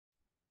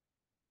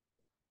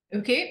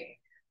Okay,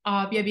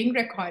 we are being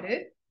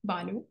recorded,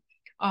 Banu.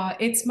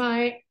 It's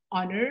my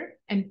honor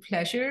and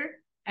pleasure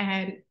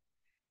and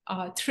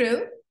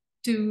thrill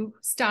to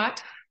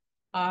start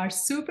our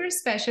super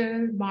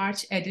special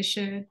March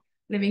edition,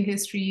 Living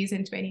Histories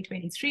in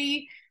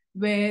 2023,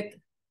 with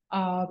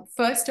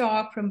first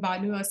talk from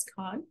Banu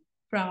Ozkan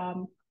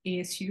from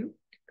ASU.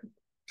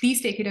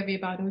 Please take it away,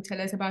 Banu. Tell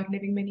us about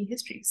Living Many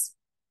Histories.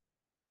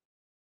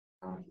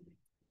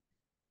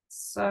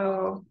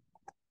 So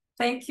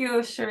thank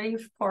you,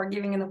 Sharif, for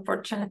giving an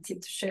opportunity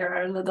to share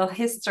our little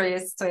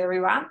histories to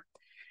everyone.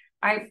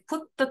 I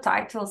put the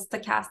title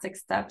Stochastic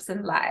Steps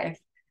in Life.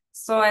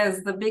 So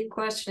as the big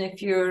question,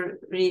 if you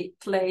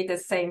replay the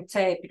same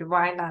tape,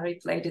 why not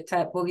replay the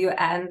tape? Will you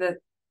end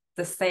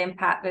the same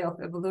pathway of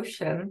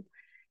evolution?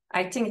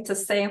 I think it's the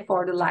same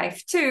for the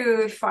life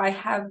too. If I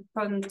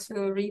happen to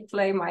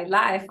replay my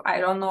life,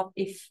 I don't know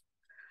if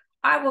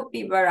I would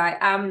be where I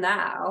am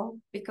now,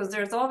 because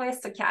there's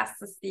always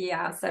stochasticity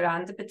and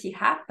serendipity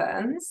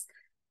happens.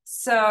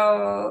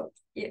 So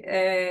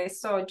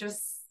just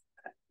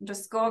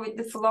go with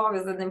the flow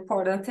is an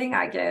important thing,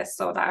 I guess.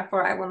 So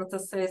therefore, I wanted to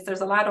say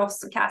there's a lot of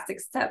stochastic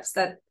steps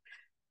that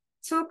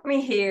took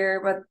me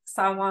here, but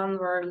someone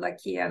were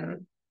lucky,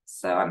 and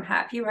so I'm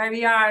happy where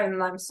we are,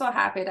 and I'm so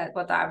happy that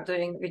what I'm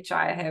doing, which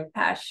I have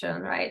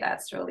passion, right?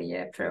 That's really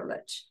a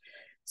privilege.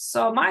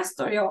 So my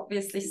story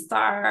obviously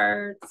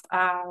starts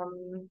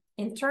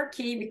in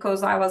Turkey,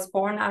 because I was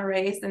born and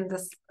raised in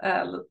this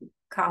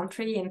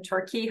country in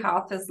Turkey.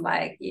 Half is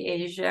like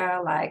Asia,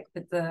 like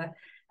with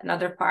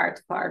another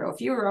part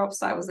of Europe.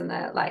 So I was in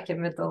a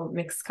middle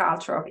mixed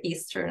culture of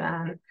Eastern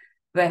and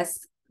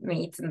West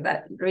meet in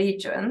that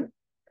region,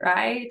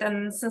 right?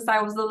 And since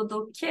I was a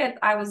little kid,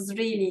 I was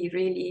really,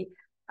 really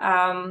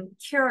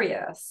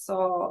curious.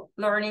 So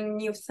learning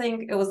new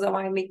things, it was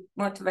my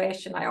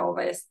motivation. I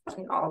always,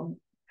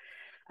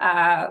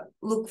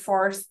 look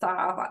for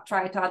stuff,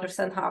 try to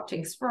understand how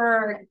things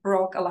work,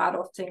 broke a lot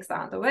of things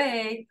on the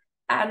way.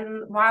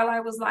 And while I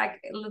was like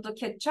a little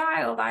kid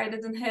child, I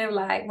didn't have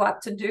like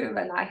what to do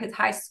when I hit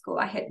high school.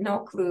 I had no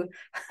clue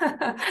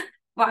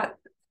what,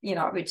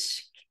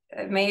 which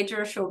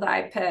major should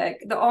I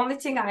pick. The only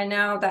thing I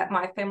know that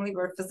my family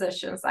were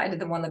physicians. I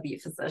didn't want to be a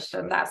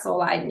physician. That's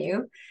all I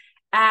knew.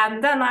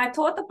 And then I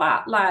thought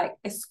about like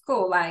a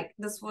school, like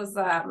this was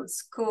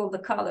school, the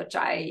college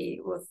I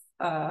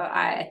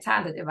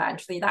attended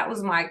eventually. That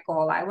was my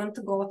goal. I wanted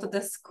to go to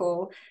this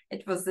school.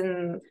 It was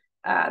in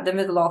the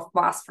middle of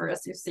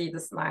Bosphorus. You see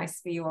this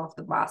nice view of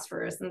the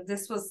Bosphorus. And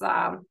this was,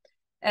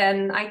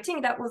 and I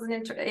think that was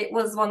it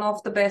was one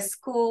of the best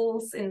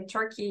schools in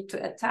Turkey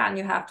to attend.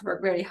 You have to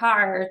work very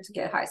hard to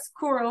get high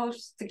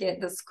scores to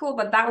get the school,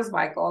 but that was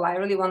my goal. I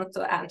really wanted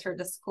to enter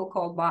the school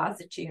called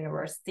Bhattacharjee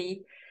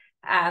University.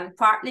 And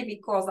partly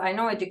because I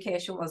know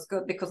education was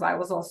good, because I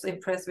was also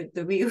impressed with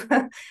the view.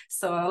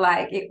 So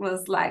like, it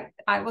was like,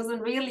 I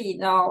wasn't really,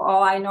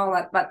 all I know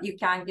that, but you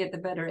can get a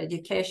better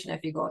education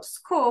if you go to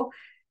school.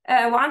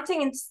 One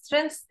thing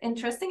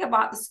interesting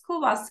about the school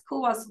was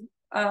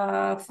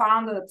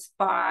founded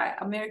by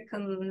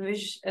American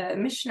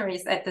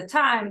missionaries at the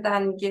time,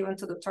 then given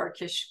to the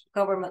Turkish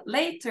government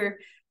later.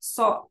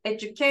 So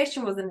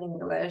education was in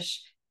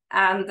English,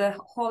 and the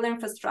whole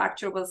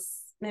infrastructure was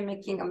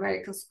mimicking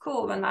American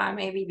school. When I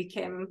maybe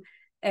became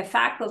a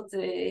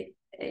faculty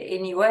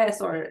in US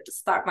or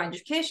start my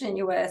education in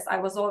US, I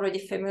was already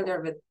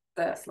familiar with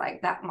this,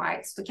 like that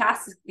might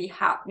stochastically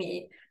help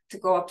me to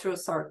go through a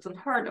certain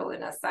hurdle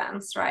in a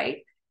sense,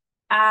 right?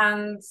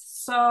 And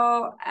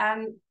so,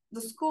 and the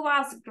school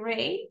was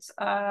great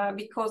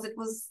because it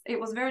was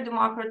very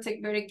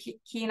democratic, very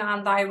keen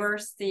on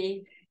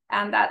diversity,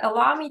 and that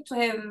allowed me to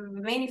have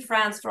many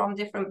friends from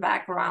different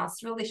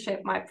backgrounds, really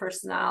shaped my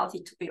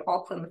personality to be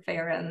open,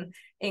 fair, and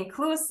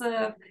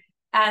inclusive.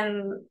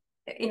 And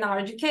in our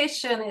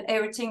education,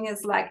 everything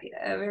is like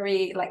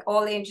very, like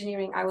all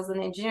engineering. I was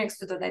an engineering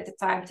student at the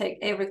time, take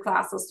every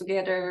classes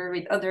together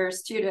with other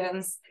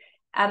students.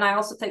 And I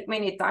also take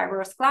many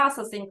diverse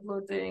classes,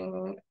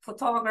 including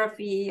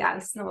photography and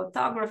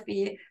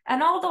cinematography.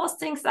 And all those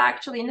things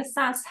actually, in a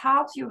sense,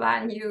 help you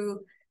when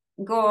you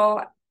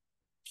go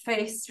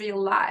face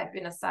real life,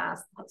 in a sense.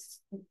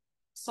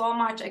 So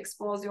much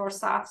expose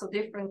yourself to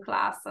different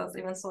classes,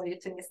 even so you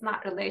think it's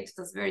not related,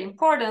 is very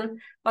important.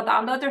 But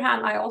on the other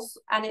hand,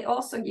 it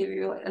also give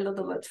you a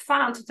little bit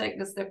fun to take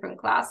these different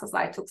classes.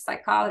 I took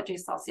psychology,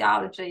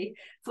 sociology,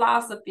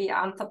 philosophy,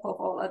 on top of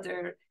all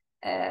other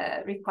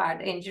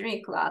required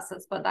engineering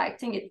classes. But I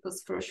think it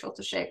was crucial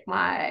to shape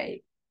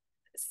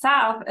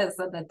myself as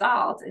an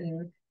adult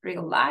in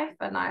real life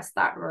when I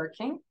start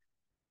working.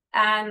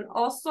 And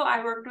also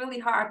I worked really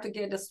hard to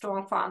get a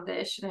strong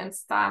foundation in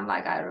STEM.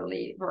 Like I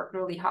really worked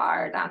really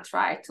hard and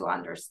try to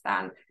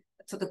understand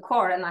to the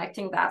core. And I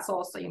think that's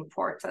also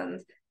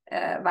important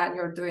when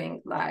you're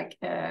doing like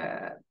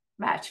a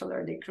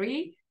bachelor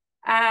degree.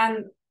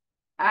 And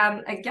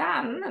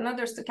again,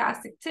 another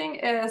stochastic thing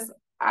is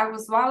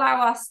while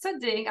I was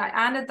studying,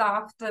 I ended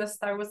up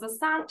there was a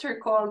center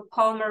called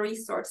Palmer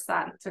Resource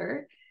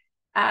Center.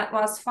 and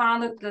was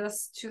founded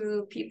this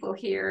two people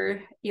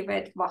here,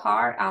 Yvette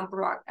Bahar and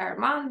Burak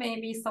Erman.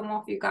 Maybe some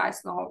of you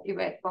guys know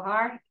Yvette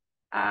Bahar.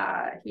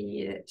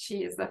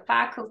 She is a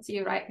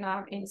faculty right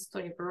now in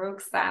Stony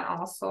Brooks and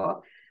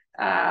also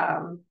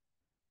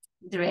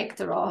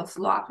director of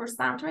Locker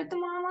Center at the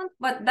moment.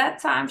 But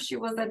that time she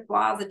was at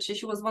Veatch.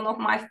 She was one of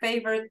my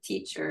favorite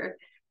teachers.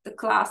 The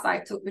class I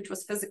took, which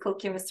was physical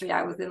chemistry,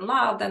 I was in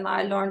love. And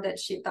I learned that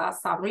she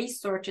does some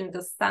research in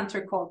the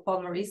center called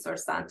Polymer Research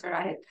Center.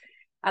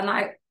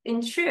 I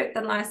intrigued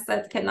and I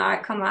said, can I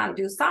come and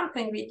do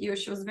something with you?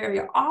 She was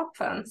very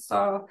open.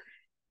 So,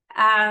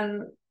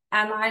 and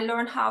I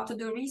learned how to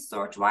do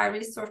research, why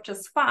research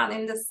is fun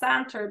in the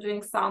center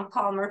doing some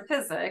polymer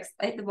physics.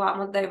 At the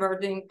moment, they were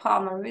doing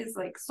polymer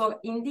physics. So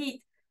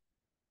indeed,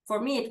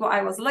 for me,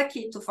 I was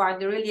lucky to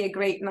find really a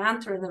great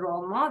mentor and a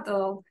role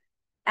model.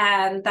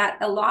 And that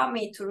allowed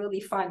me to really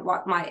find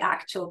what my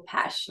actual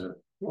passion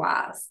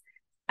was.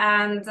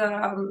 And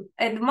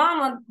at the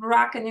moment,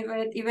 Burak and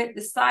Yvette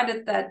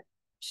decided that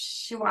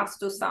she wants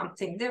to do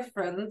something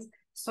different.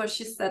 So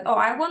she said, oh,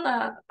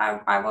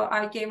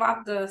 I gave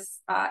up this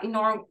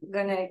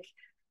inorganic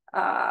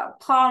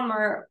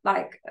polymer,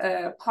 like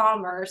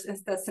polymers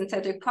instead of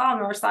synthetic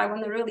polymers. I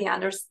want to really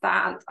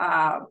understand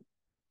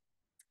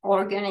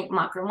organic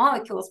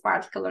macromolecules,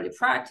 particularly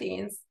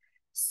proteins.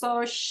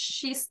 So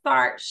she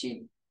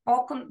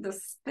opened the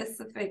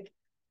specific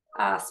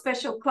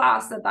special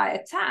class that I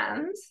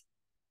attend.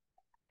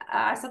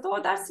 I said,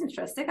 oh, that's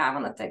interesting. I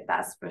want to take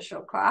that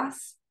special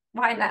class.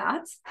 Why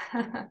not?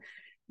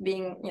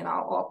 Being,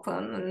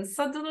 open. And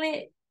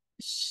suddenly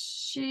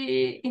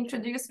she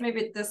introduced me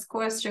with this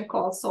question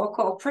called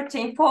so-called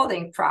protein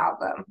folding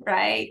problem,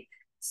 right?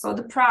 So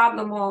the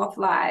problem of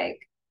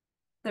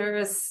there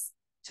is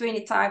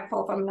 20 type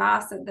of amino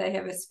acid, they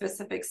have a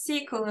specific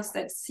sequence,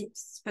 that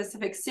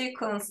specific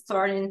sequence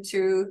turn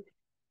into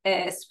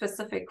a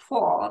specific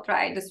fold,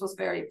 right? This was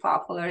very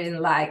popular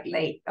in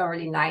late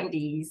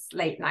 90s,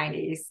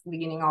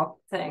 beginning of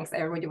things.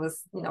 Everybody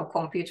was,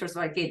 computers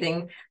were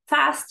getting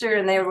faster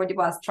and everybody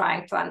was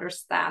trying to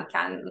understand,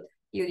 can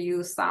you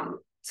use some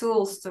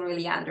tools to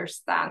really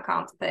understand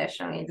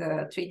computationally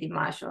the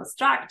three-dimensional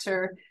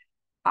structure?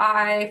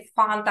 I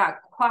found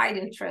that quite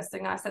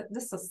interesting. I said,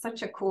 this is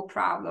such a cool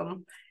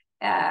problem.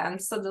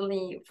 And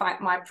suddenly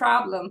find my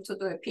problem to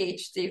do a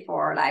PhD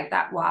for,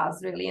 that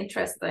was really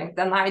interesting.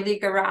 Then I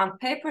dig around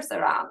papers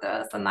around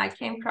this and I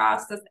came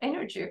across this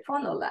energy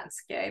funnel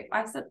landscape.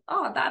 I said,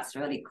 oh, that's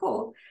really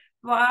cool.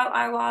 While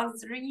I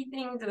was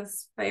reading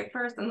these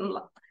papers and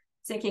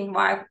thinking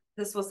why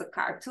this was a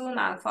cartoon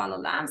and funnel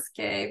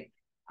landscape,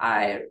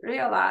 I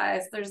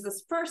realized there's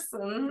this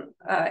person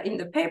in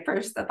the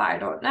papers that I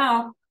don't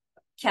know,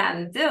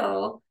 Ken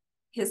Dill.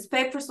 His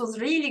papers was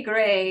really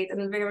great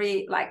and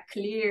very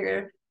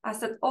clear. I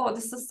said, oh,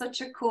 this is such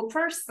a cool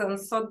person.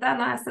 So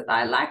then I said,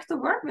 I like to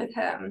work with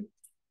him.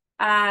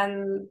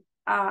 And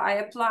I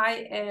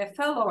applied a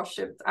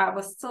fellowship. I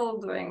was still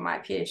doing my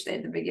PhD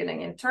at the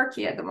beginning in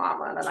Turkey at the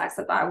moment. And I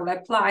said, I will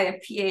apply a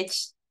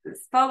PhD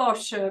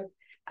fellowship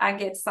and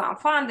get some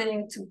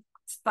funding to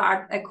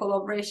start a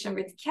collaboration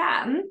with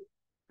Ken,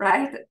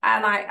 right?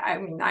 And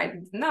I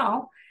didn't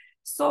know.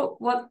 So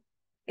what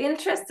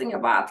interesting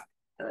about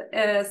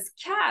is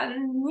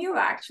Ken knew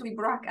actually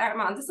Burak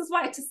Erman. This is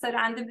why it's a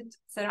serendipity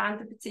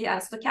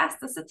and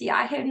stochasticity.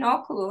 I have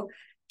no clue.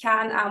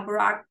 Ken and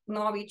Burak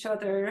know each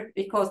other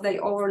because they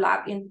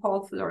overlap in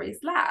Paul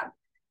Fleury's lab.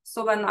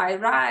 So when I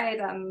write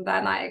and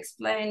then I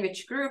explain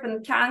which group,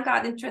 and Ken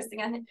got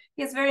interesting, and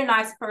he's a very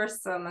nice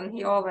person and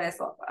he always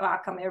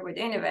welcome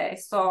everybody anyway.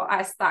 So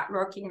I start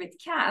working with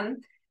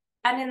Ken.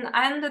 And then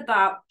I ended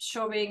up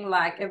showing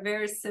a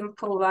very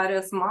simple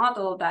various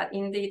model that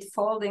indeed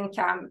folding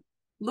can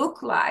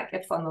look like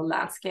a funnel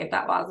landscape.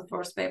 That was the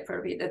first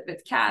paper we did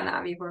with Ken,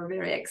 and we were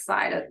very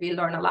excited. We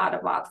learned a lot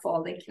about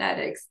folding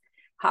kinetics,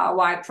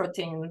 why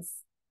proteins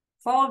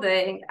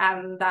folding,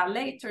 and then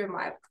later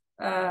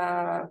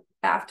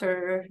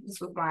after this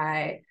was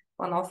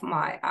one of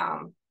my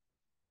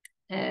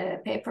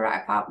paper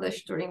I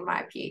published during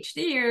my PhD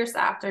years.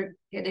 After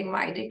getting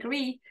my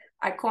degree,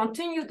 I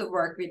continued to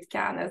work with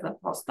Ken as a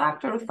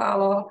postdoctoral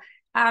fellow.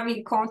 And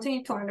we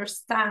continue to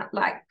understand,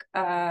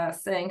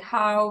 saying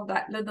how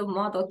that little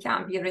model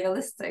can be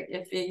realistic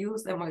if we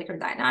use the molecular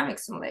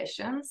dynamics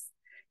simulations.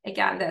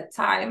 Again, that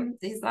time,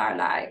 these are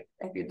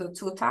if you do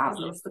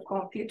 2000s, the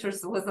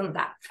computers wasn't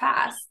that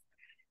fast.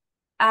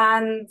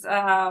 And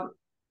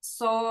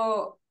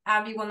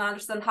and we want to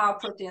understand how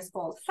proteins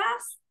fold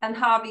fast and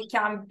how we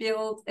can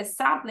build a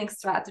sampling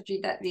strategy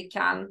that we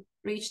can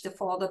reach the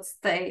folded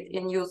state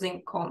in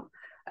using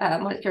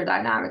molecular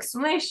dynamics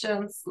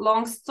simulations.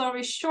 Long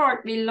story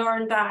short, we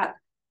learned that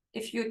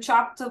if you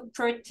chop the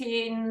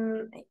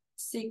protein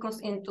sequence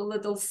into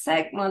little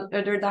segments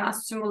rather than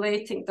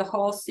simulating the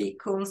whole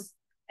sequence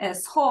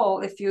as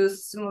whole, if you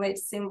simulate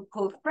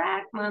simple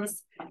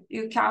fragments,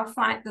 you can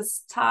find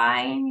this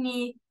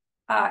tiny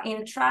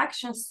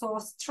interaction so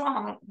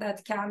strong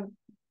that can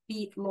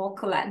beat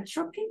local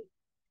entropy.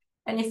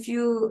 And if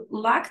you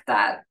lack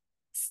that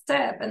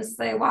step and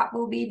say what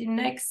will be the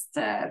next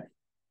step,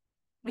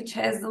 which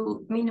has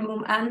the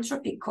minimum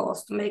entropy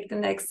cost to make the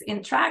next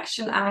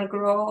interaction and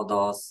grow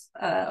those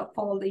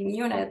folding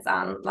units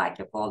and like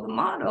a folding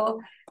model,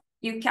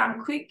 you can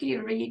quickly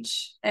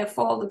reach a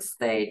folded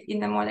state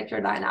in a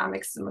molecular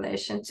dynamics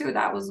simulation too.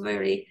 That was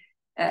very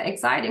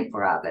exciting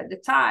for us at the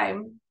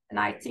time. And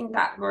I think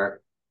that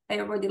work,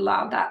 everybody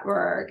loved that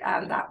work.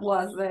 And that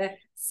was a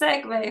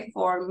segue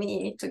for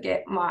me to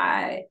get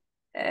my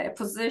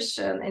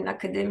position in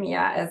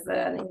academia as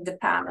an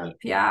independent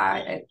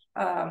PI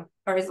at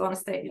Arizona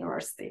State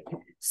University.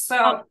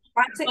 So,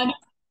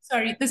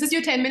 sorry, this is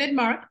your 10-minute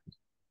mark.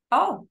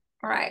 Oh,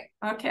 all right.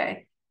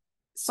 Okay.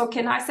 So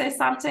can I say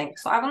something?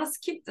 So I want to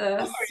skip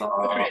this.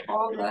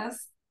 All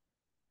this.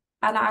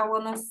 And I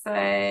want to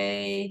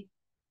say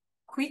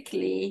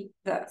quickly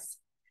this.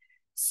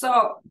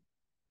 So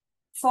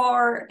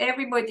for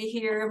everybody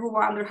here who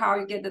wonder how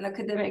you get an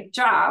academic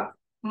job,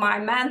 my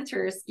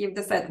mentors give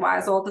this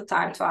advice all the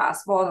time to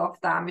us, both of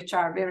them, which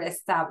are very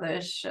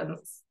established and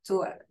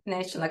to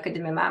national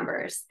academy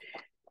members.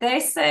 They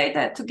say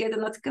that to get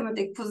an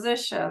academic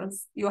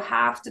positions, you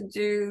have to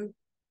do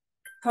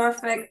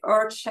perfect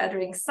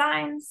earth-shattering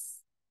science,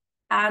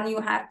 and you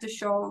have to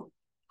show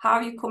how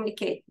you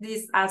communicate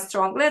these as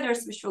strong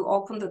letters, which will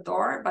open the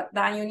door, but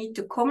then you need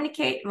to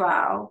communicate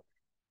well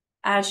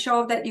and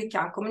show that you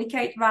can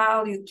communicate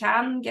well, you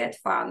can get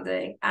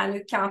funding, and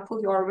you can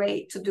pull your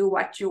weight to do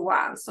what you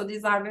want. So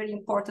these are very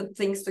important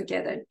things to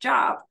get a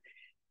job.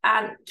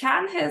 And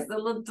Ken has a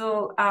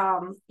little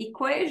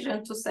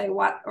equation to say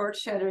what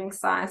earth-shattering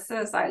science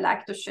is. I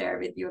like to share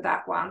with you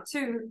that one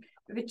too,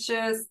 which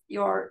is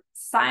your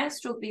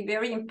science should be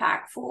very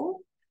impactful.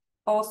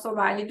 Also,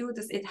 when you do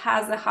this, it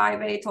has a high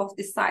rate of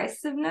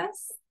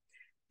decisiveness.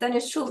 Then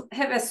it should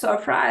have a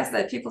surprise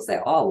that people say,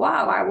 oh,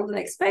 wow, I wouldn't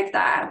expect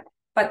that.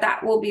 But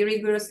that will be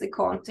rigorously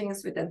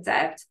continuous with a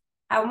depth.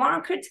 And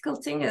one critical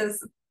thing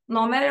is,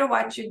 no matter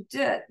what you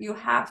did, you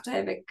have to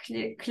have a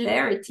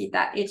clarity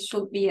that it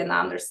should be an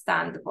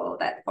understandable,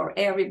 that for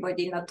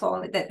everybody, not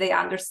only that they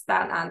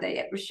understand and they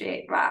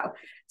appreciate well.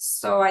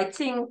 So I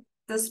think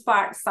this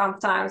part,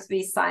 sometimes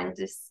we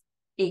scientists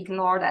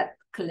ignore that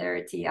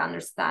clarity,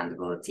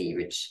 understandability,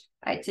 which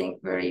I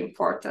think very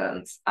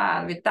important.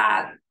 And with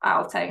that,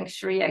 I'll thank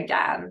Shri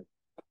again.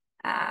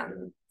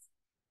 And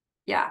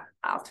yeah,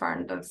 I'll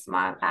turn this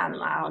mic and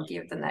I'll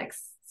give the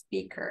next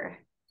speaker.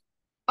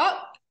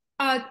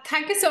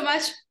 Thank you so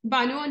much,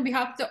 Banu, on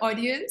behalf of the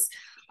audience.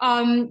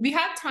 We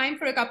have time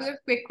for a couple of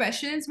quick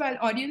questions. While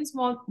audience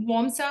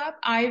warms up,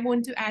 I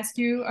want to ask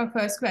you a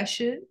first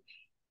question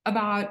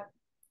about,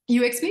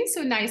 you explained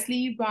so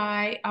nicely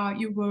why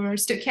you were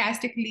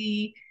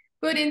stochastically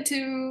put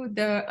into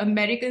the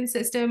American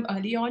system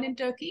early on in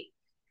Turkey.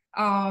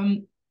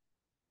 And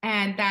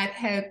that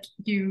helped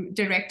you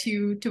direct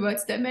you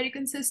towards the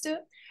American system.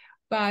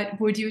 But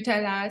would you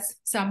tell us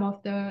some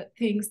of the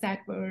things that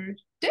were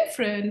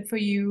different for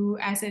you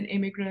as an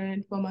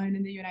immigrant woman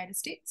in the United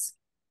States?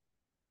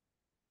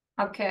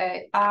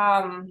 Okay.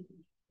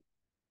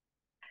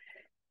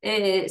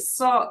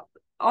 So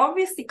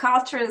obviously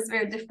culture is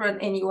very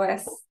different in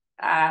US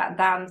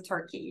than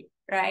Turkey,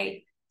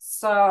 right?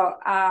 So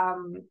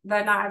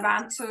when I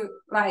went to,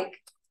 like,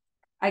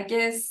 I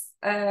guess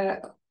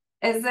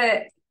as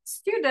a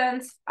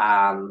student,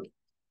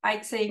 I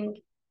think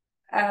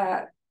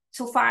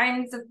to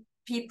find the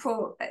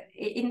people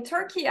in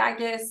Turkey, I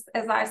guess,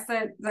 as I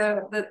said,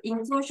 the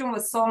inclusion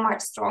was so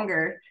much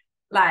stronger.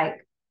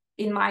 Like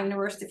in my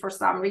university, for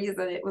some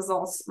reason, it was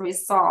all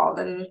resolved.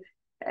 And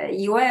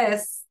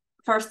US,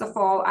 first of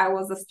all, I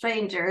was a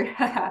stranger,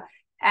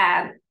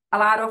 and a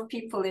lot of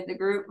people in the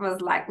group was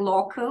like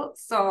local.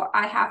 So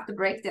I have to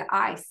break the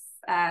ice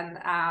and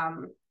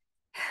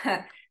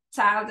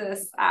tell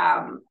this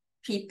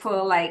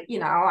people, like, you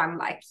know, I'm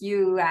like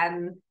you,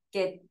 and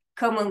get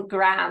common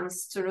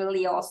grounds to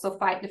really also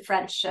fight the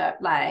friendship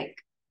like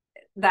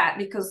that,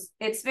 because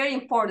it's very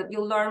important.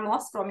 You learn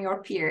most from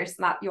your peers,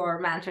 not your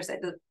mentors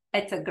at a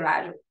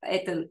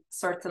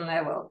certain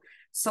level.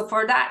 So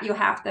for that, you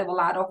have to have a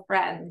lot of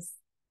friends.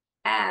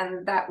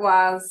 And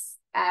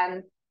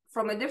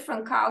from a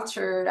different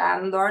culture,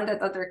 and learn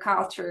that other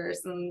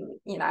cultures, and,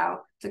 you know,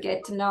 to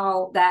get to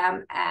know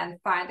them and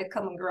find a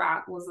common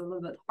ground was a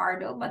little bit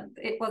harder, but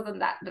it wasn't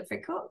that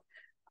difficult.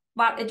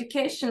 But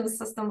education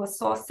system was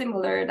so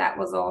similar that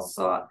was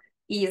also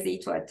easy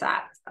to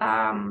adapt.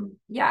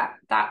 Yeah,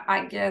 that,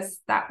 I guess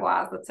that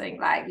was the thing.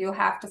 Like, you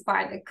have to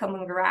find a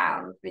common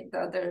ground with the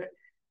other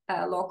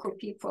local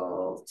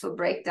people to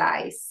break the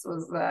ice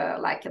was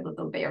like a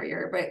little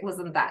barrier, but it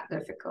wasn't that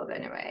difficult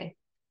anyway.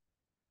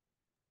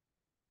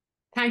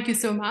 Thank you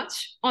so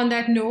much. On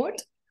that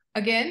note,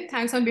 again,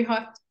 thanks on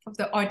behalf of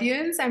the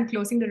audience. I'm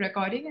closing the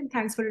recording, and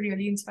thanks for a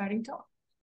really inspiring talk.